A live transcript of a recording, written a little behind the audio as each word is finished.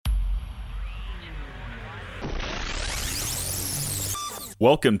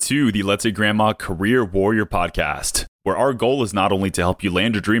Welcome to the Let's Say Grandma Career Warrior podcast, where our goal is not only to help you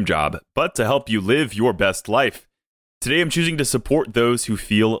land your dream job, but to help you live your best life. Today, I'm choosing to support those who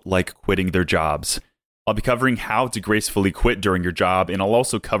feel like quitting their jobs. I'll be covering how to gracefully quit during your job, and I'll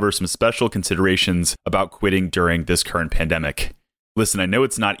also cover some special considerations about quitting during this current pandemic. Listen, I know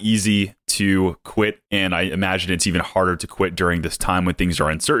it's not easy to quit, and I imagine it's even harder to quit during this time when things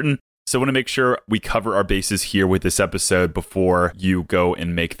are uncertain. So I want to make sure we cover our bases here with this episode before you go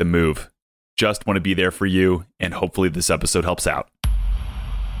and make the move. Just want to be there for you, and hopefully this episode helps out.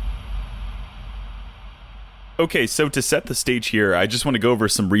 Okay, so to set the stage here, I just want to go over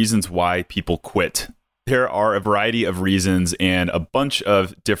some reasons why people quit. There are a variety of reasons and a bunch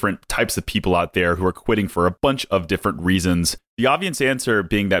of different types of people out there who are quitting for a bunch of different reasons. The obvious answer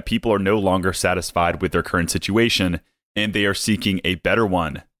being that people are no longer satisfied with their current situation, and they are seeking a better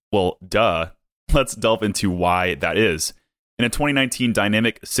one. Well, duh. Let's delve into why that is. In a 2019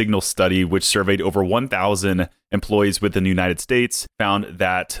 Dynamic Signal study, which surveyed over 1,000 employees within the United States, found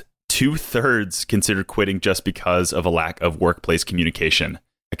that 2/3 considered quitting just because of a lack of workplace communication.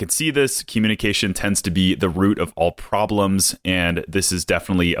 I can see this. Communication tends to be the root of all problems, and this is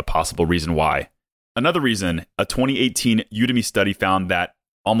definitely a possible reason why. Another reason, a 2018 Udemy study found that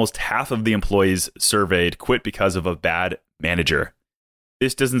almost half of the employees surveyed quit because of a bad manager.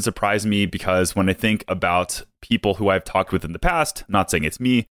 This doesn't surprise me because when I think about people who I've talked with in the past, not saying it's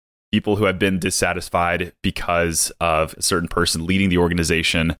me, people who have been dissatisfied because of a certain person leading the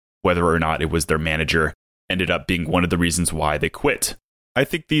organization, whether or not it was their manager, ended up being one of the reasons why they quit. I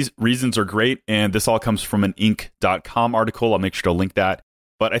think these reasons are great, and this all comes from an Inc.com article. I'll make sure to link that.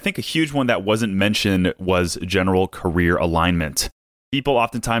 But I think a huge one that wasn't mentioned was general career alignment. People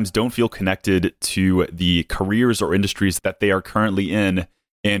oftentimes don't feel connected to the careers or industries that they are currently in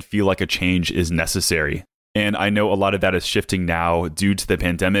and feel like a change is necessary. And I know a lot of that is shifting now due to the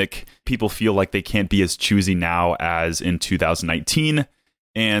pandemic. People feel like they can't be as choosy now as in 2019.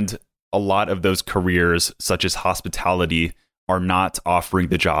 And a lot of those careers, such as hospitality, are not offering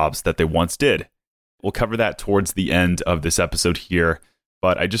the jobs that they once did. We'll cover that towards the end of this episode here,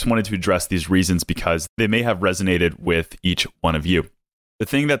 but I just wanted to address these reasons because they may have resonated with each one of you. The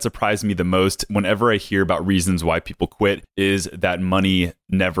thing that surprised me the most whenever I hear about reasons why people quit is that money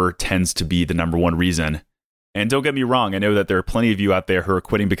never tends to be the number one reason. And don't get me wrong, I know that there are plenty of you out there who are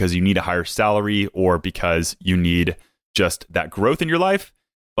quitting because you need a higher salary or because you need just that growth in your life.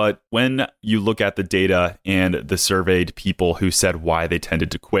 But when you look at the data and the surveyed people who said why they tended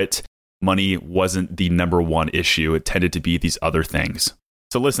to quit, money wasn't the number one issue. It tended to be these other things.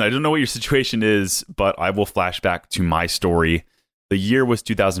 So listen, I don't know what your situation is, but I will flash back to my story. The year was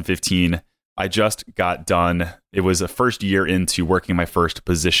 2015. I just got done. It was a first year into working my first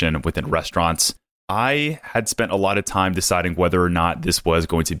position within restaurants. I had spent a lot of time deciding whether or not this was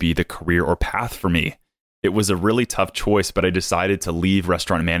going to be the career or path for me. It was a really tough choice, but I decided to leave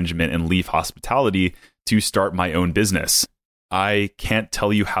restaurant management and leave hospitality to start my own business. I can't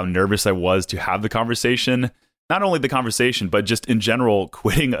tell you how nervous I was to have the conversation. Not only the conversation, but just in general,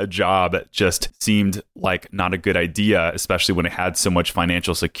 quitting a job just seemed like not a good idea, especially when it had so much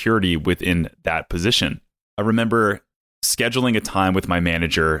financial security within that position. I remember scheduling a time with my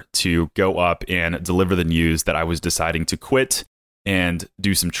manager to go up and deliver the news that I was deciding to quit and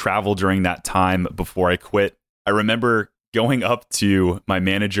do some travel during that time before I quit. I remember going up to my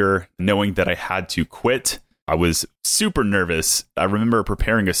manager knowing that I had to quit. I was super nervous. I remember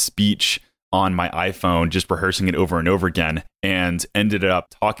preparing a speech on my iPhone, just rehearsing it over and over again, and ended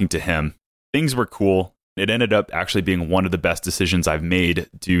up talking to him. Things were cool. It ended up actually being one of the best decisions I've made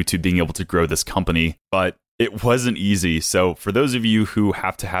due to being able to grow this company, but it wasn't easy. So for those of you who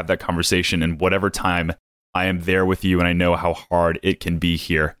have to have that conversation in whatever time, I am there with you and I know how hard it can be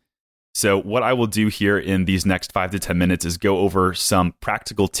here. So what I will do here in these next 5 to 10 minutes is go over some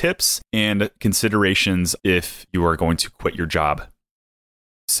practical tips and considerations if you are going to quit your job.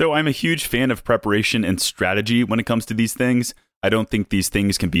 So I'm a huge fan of preparation and strategy when it comes to these things. I don't think these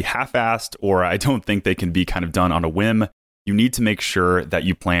things can be half-assed, or I don't think they can be kind of done on a whim. You need to make sure that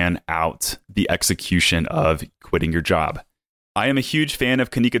you plan out the execution of quitting your job. I am a huge fan of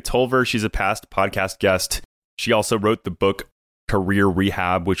Kanika Tolver. She's a past podcast guest. She also wrote the book Career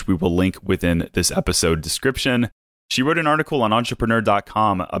Rehab, which we will link within this episode description. She wrote an article on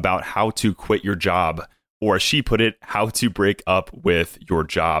entrepreneur.com about how to quit your job, or as she put it, how to break up with your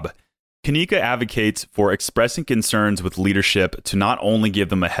job. Kanika advocates for expressing concerns with leadership to not only give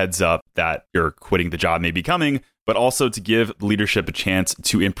them a heads up that you're quitting the job may be coming, but also to give leadership a chance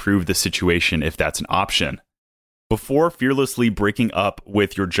to improve the situation if that's an option. Before fearlessly breaking up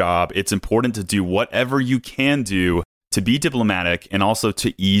with your job, it's important to do whatever you can do to be diplomatic and also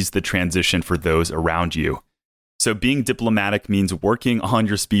to ease the transition for those around you. So being diplomatic means working on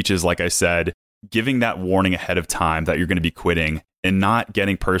your speeches, like I said, giving that warning ahead of time that you're going to be quitting and not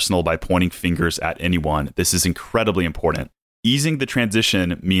getting personal by pointing fingers at anyone. This is incredibly important. Easing the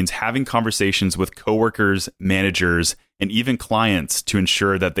transition means having conversations with coworkers, managers, and even clients to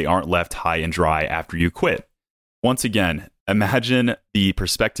ensure that they aren't left high and dry after you quit. Once again, imagine the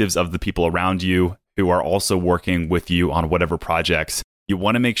perspectives of the people around you who are also working with you on whatever projects. You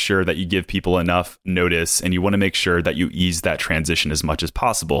want to make sure that you give people enough notice, and you want to make sure that you ease that transition as much as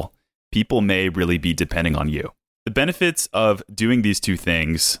possible. People may really be depending on you. The benefits of doing these two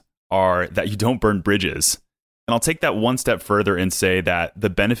things are that you don't burn bridges. And I'll take that one step further and say that the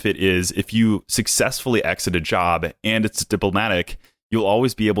benefit is if you successfully exit a job and it's diplomatic, you'll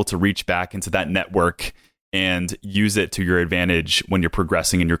always be able to reach back into that network and use it to your advantage when you're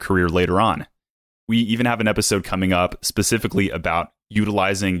progressing in your career later on. We even have an episode coming up specifically about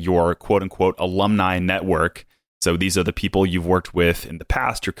utilizing your quote unquote alumni network. So these are the people you've worked with in the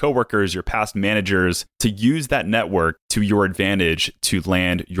past, your coworkers, your past managers, to use that network to your advantage to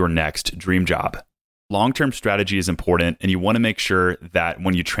land your next dream job. Long-term strategy is important, and you want to make sure that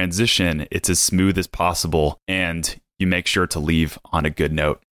when you transition, it's as smooth as possible and you make sure to leave on a good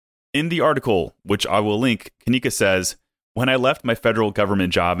note. In the article, which I will link, Kanika says, "When I left my federal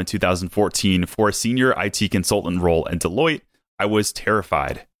government job in 2014 for a senior IT consultant role at Deloitte, I was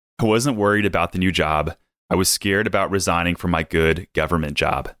terrified. I wasn't worried about the new job. I was scared about resigning from my good government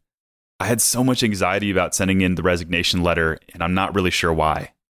job. I had so much anxiety about sending in the resignation letter, and I'm not really sure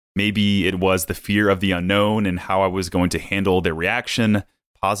why. Maybe it was the fear of the unknown and how I was going to handle their reaction,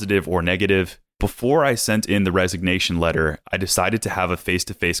 positive or negative. Before I sent in the resignation letter, I decided to have a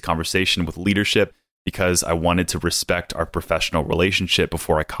face-to-face conversation with leadership because I wanted to respect our professional relationship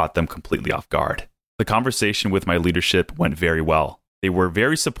before I caught them completely off guard. The conversation with my leadership went very well. They were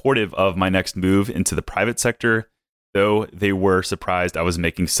very supportive of my next move into the private sector, though they were surprised I was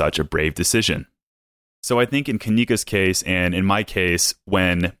making such a brave decision." So I think in Kanika's case and in my case,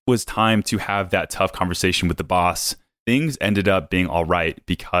 when it was time to have that tough conversation with the boss, things ended up being all right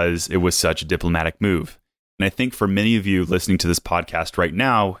because it was such a diplomatic move. And I think for many of you listening to this podcast right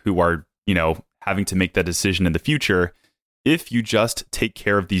now who are, having to make that decision in the future, if you just take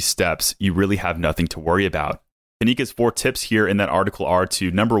care of these steps, you really have nothing to worry about. Kanika's 4 tips here in that article are to,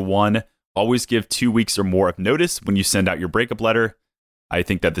 number 1, always give 2 weeks or more of notice when you send out your breakup letter. I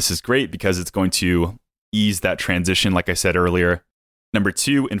think that this is great because it's going to ease that transition, like I said earlier. Number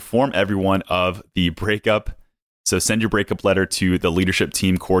 2, inform everyone of the breakup. So send your breakup letter to the leadership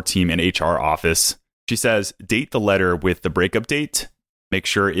team, core team, and HR office. She says, date the letter with the breakup date. Make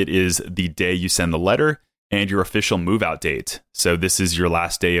sure it is the day you send the letter and your official move out date. So this is your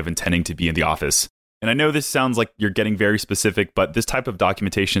last day of intending to be in the office. And I know this sounds like you're getting very specific, but this type of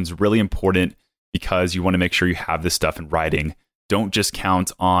documentation is really important because you want to make sure you have this stuff in writing. Don't just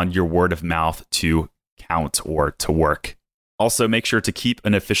count on your word of mouth to count or to work. Also, make sure to keep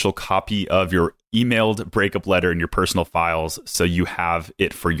an official copy of your emailed breakup letter in your personal files so you have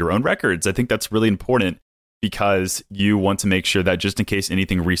it for your own records. I think that's really important because you want to make sure that just in case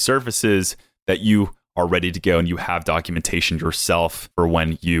anything resurfaces, that you are ready to go and you have documentation yourself for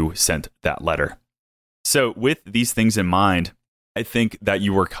when you sent that letter. So with these things in mind, I think that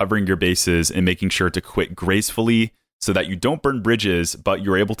you are covering your bases and making sure to quit gracefully so that you don't burn bridges, but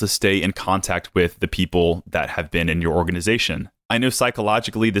you're able to stay in contact with the people that have been in your organization. I know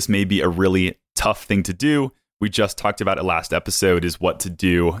psychologically this may be a really tough thing to do. We just talked about it last episode, is what to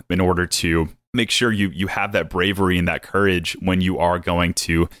do in order to make sure you have that bravery and that courage when you are going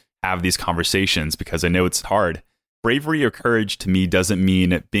to have these conversations, because I know it's hard. Bravery or courage to me doesn't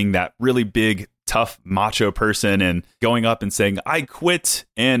mean being that really big, tough, macho person and going up and saying, I quit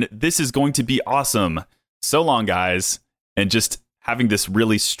and this is going to be awesome. So long, guys. And just having this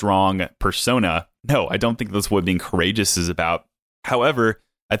really strong persona. No, I don't think that's what being courageous is about. However,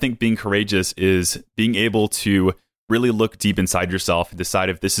 I think being courageous is being able to really look deep inside yourself and decide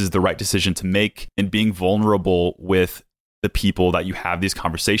if this is the right decision to make, and being vulnerable with the people that you have these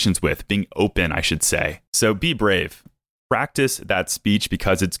conversations with, being open, I should say. So be brave. Practice that speech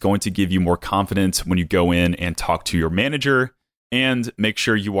because it's going to give you more confidence when you go in and talk to your manager, and make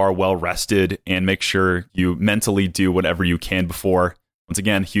sure you are well rested and make sure you mentally do whatever you can before. Once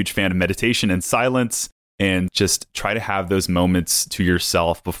again, huge fan of meditation and silence, and just try to have those moments to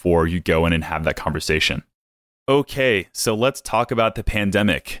yourself before you go in and have that conversation. Okay, so let's talk about the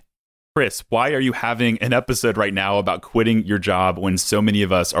pandemic. Chris, why are you having an episode right now about quitting your job when so many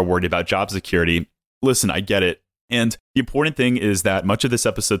of us are worried about job security? Listen, I get it. And the important thing is that much of this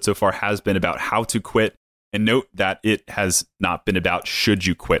episode so far has been about how to quit. And note that it has not been about should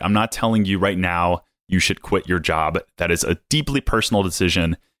you quit. I'm not telling you right now you should quit your job. That is a deeply personal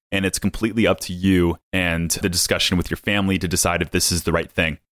decision, and it's completely up to you and the discussion with your family to decide if this is the right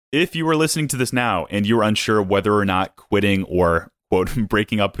thing. If you are listening to this now and you're unsure whether or not quitting or, quote,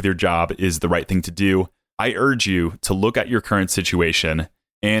 breaking up with your job is the right thing to do, I urge you to look at your current situation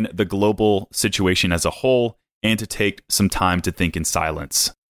and the global situation as a whole and to take some time to think in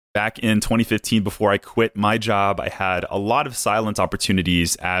silence. Back in 2015, before I quit my job, I had a lot of silence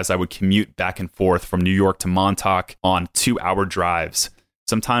opportunities as I would commute back and forth from New York to Montauk on 2-hour drives.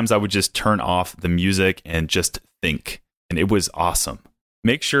 Sometimes I would just turn off the music and just think, and it was awesome.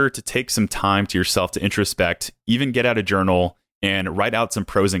 Make sure to take some time to yourself to introspect, even get out a journal and write out some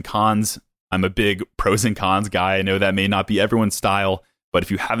pros and cons. I'm a big pros and cons guy. I know that may not be everyone's style, but if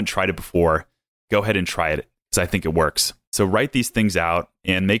you haven't tried it before, go ahead and try it because I think it works. So write these things out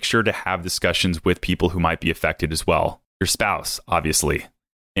and make sure to have discussions with people who might be affected as well. Your spouse, obviously.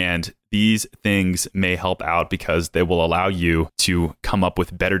 And these things may help out because they will allow you to come up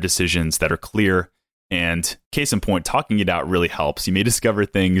with better decisions that are clear. And case in point, talking it out really helps. You may discover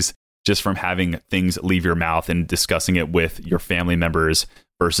things just from having things leave your mouth and discussing it with your family members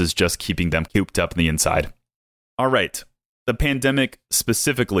versus just keeping them cooped up in the inside. All right. The pandemic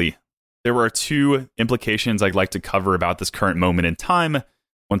specifically. There are 2 implications I'd like to cover about this current moment in time.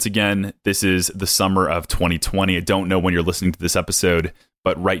 Once again, this is the summer of 2020. I don't know when you're listening to this episode,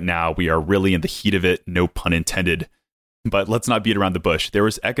 but right now we are really in the heat of it, no pun intended. But let's not beat around the bush. There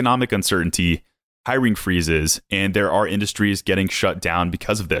is economic uncertainty, hiring freezes, and there are industries getting shut down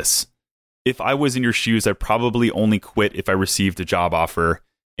because of this. If I was in your shoes, I'd probably only quit if I received a job offer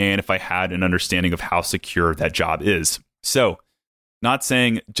and if I had an understanding of how secure that job is. So, not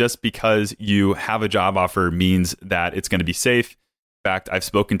saying just because you have a job offer means that it's going to be safe. In fact, I've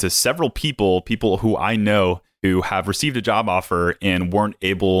spoken to several people who I know who have received a job offer and weren't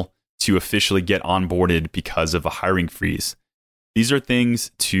able to officially get onboarded because of a hiring freeze. These are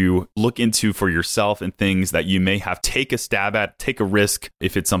things to look into for yourself and things that you may have take a stab at, take a risk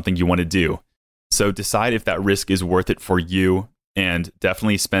if it's something you want to do. So decide if that risk is worth it for you. And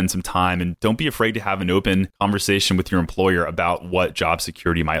definitely spend some time and don't be afraid to have an open conversation with your employer about what job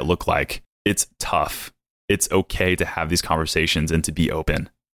security might look like. It's tough. It's okay to have these conversations and to be open.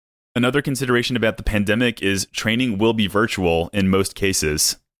 Another consideration about the pandemic is training will be virtual in most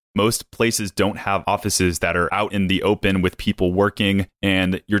cases. Most places don't have offices that are out in the open with people working,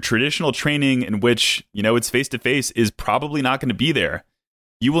 and your traditional training in which, it's face-to-face is probably not going to be there.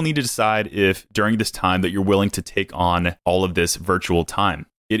 You will need to decide if during this time that you're willing to take on all of this virtual time.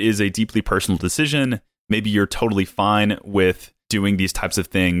 It is a deeply personal decision. Maybe you're totally fine with doing these types of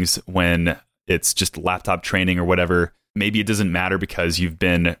things when it's just laptop training or whatever. Maybe it doesn't matter because you've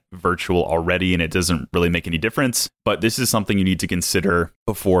been virtual already and it doesn't really make any difference. But this is something you need to consider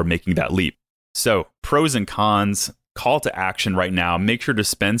before making that leap. So, pros and cons. Call to action right now. Make sure to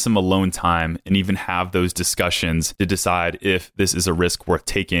spend some alone time and even have those discussions to decide if this is a risk worth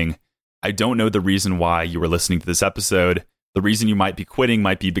taking. I don't know the reason why you were listening to this episode. The reason you might be quitting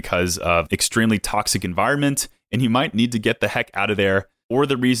might be because of extremely toxic environment and you might need to get the heck out of there. Or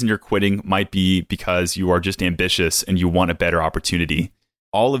the reason you're quitting might be because you are just ambitious and you want a better opportunity.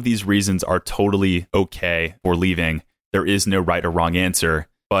 All of these reasons are totally okay for leaving. There is no right or wrong answer,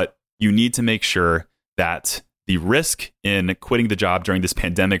 but you need to make sure that the risk in quitting the job during this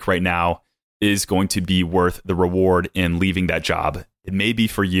pandemic right now is going to be worth the reward in leaving that job. It may be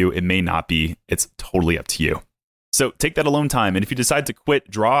for you, it may not be. It's totally up to you. So take that alone time. And if you decide to quit,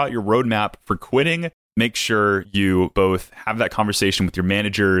 draw your roadmap for quitting. Make sure you both have that conversation with your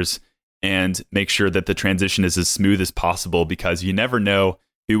managers and make sure that the transition is as smooth as possible because you never know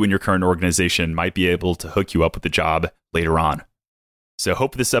who in your current organization might be able to hook you up with a job later on. So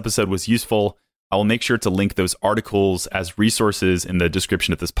hope this episode was useful. I will make sure to link those articles as resources in the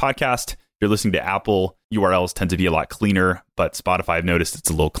description of this podcast. If you're listening to Apple, URLs tend to be a lot cleaner, but Spotify, I've noticed it's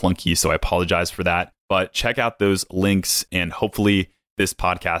a little clunky, so I apologize for that. But check out those links, and hopefully this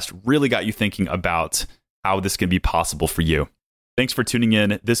podcast really got you thinking about how this can be possible for you. Thanks for tuning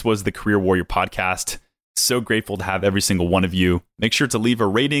in. This was the Career Warrior Podcast. So grateful to have every single one of you. Make sure to leave a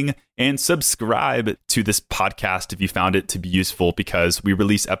rating and subscribe to this podcast if you found it to be useful, because we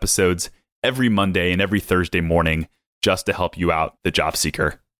release episodes every Monday and every Thursday morning just to help you out, the job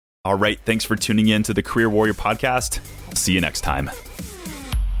seeker. All right. Thanks for tuning in to the Career Warrior Podcast. I'll see you next time.